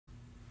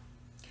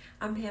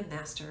I'm Pam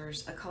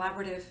Masters, a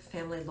collaborative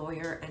family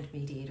lawyer and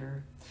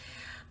mediator.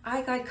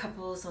 I guide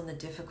couples on the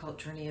difficult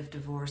journey of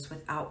divorce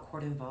without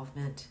court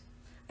involvement.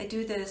 I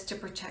do this to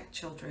protect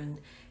children,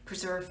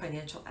 preserve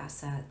financial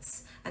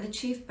assets, and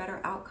achieve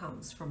better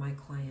outcomes for my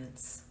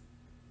clients.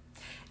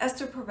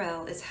 Esther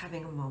Perel is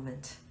having a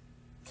moment.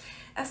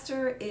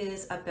 Esther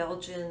is a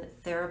Belgian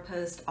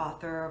therapist,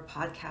 author,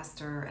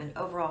 podcaster, and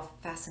overall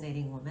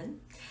fascinating woman.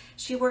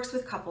 She works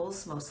with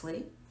couples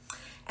mostly,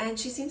 and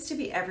she seems to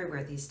be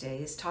everywhere these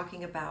days,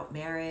 talking about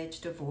marriage,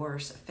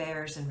 divorce,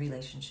 affairs, and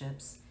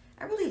relationships.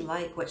 I really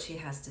like what she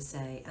has to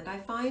say, and I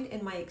find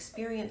in my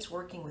experience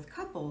working with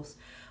couples,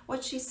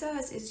 what she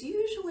says is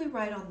usually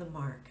right on the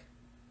mark.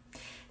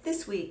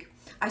 This week,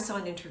 I saw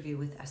an interview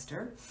with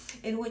Esther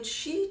in which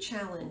she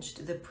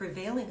challenged the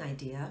prevailing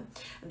idea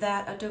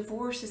that a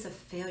divorce is a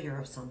failure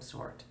of some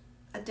sort,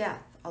 a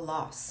death, a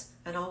loss,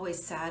 an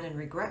always sad and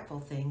regretful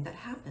thing that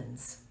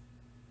happens.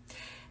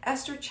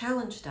 Esther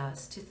challenged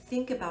us to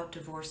think about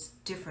divorce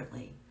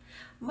differently,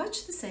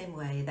 much the same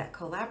way that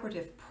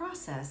collaborative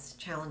process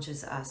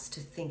challenges us to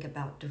think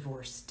about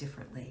divorce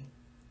differently.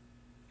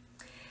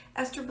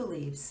 Esther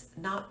believes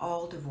not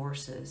all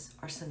divorces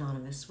are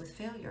synonymous with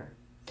failure,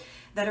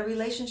 that a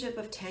relationship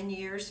of 10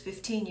 years,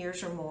 15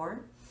 years or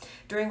more,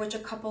 during which a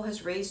couple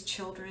has raised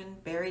children,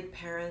 buried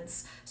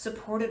parents,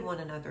 supported one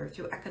another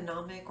through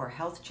economic or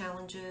health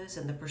challenges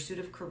and the pursuit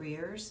of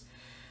careers,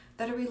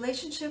 that a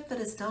relationship that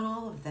has done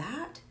all of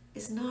that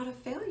is not a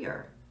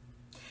failure.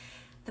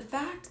 The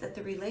fact that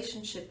the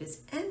relationship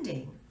is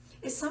ending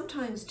is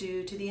sometimes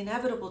due to the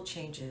inevitable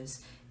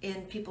changes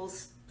in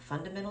people's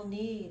fundamental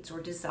needs or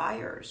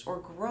desires or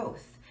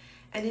growth,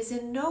 and is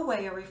in no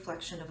way a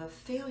reflection of a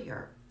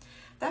failure.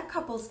 That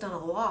couple's done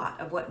a lot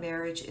of what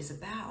marriage is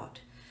about.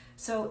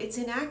 So it's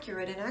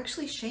inaccurate and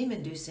actually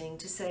shame-inducing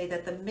to say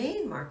that the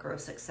main marker of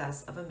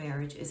success of a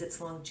marriage is its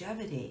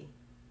longevity.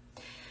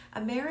 A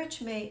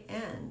marriage may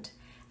end,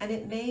 and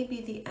it may be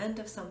the end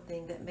of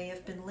something that may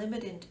have been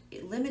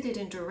limited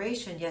in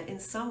duration, yet in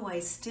some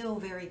ways still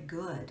very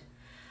good.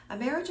 A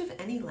marriage of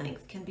any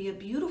length can be a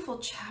beautiful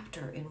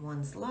chapter in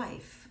one's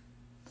life.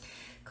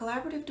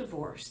 Collaborative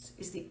divorce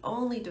is the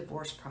only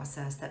divorce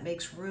process that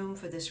makes room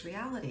for this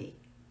reality.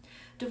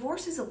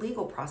 Divorce is a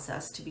legal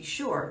process, to be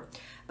sure,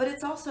 but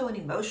it's also an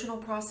emotional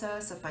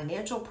process, a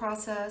financial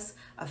process,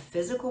 a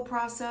physical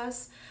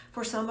process,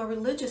 for some a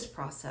religious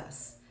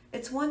process.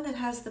 It's one that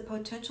has the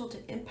potential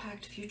to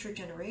impact future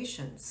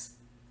generations.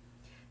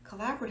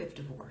 Collaborative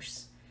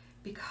divorce,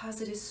 because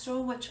it is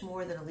so much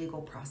more than a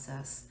legal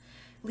process,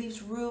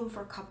 leaves room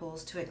for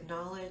couples to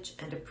acknowledge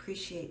and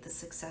appreciate the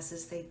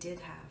successes they did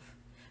have,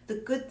 the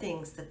good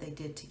things that they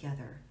did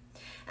together,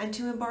 and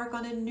to embark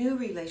on a new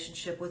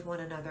relationship with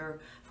one another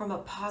from a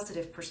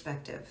positive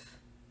perspective.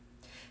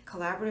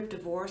 Collaborative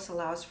divorce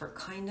allows for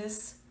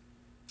kindness,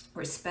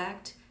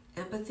 respect,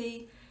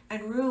 empathy,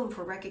 and room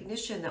for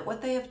recognition that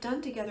what they have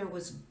done together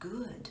was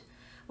good,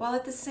 while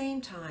at the same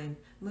time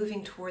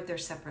moving toward their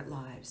separate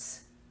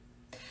lives.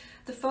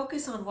 The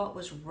focus on what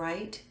was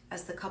right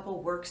as the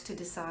couple works to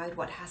decide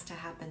what has to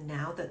happen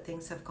now that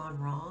things have gone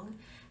wrong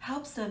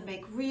helps them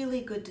make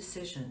really good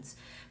decisions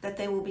that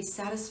they will be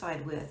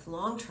satisfied with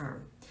long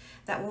term,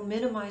 that will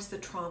minimize the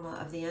trauma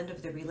of the end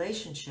of the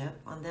relationship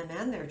on them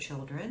and their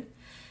children,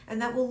 and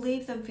that will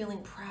leave them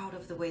feeling proud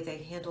of the way they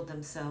handled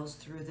themselves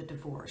through the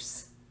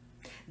divorce.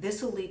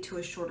 This will lead to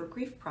a shorter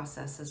grief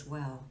process as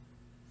well.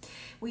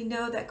 We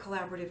know that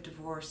collaborative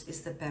divorce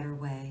is the better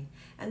way,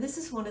 and this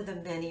is one of the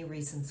many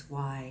reasons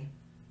why.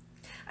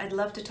 I'd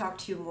love to talk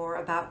to you more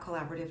about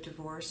collaborative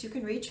divorce. You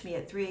can reach me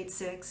at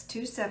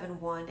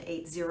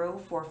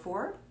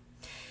 386-271-8044.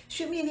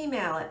 Shoot me an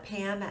email at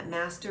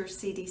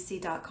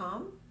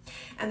pam@masterscdc.com.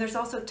 And there's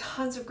also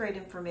tons of great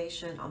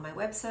information on my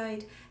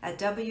website at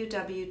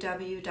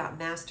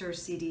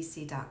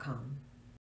www.masterscdc.com.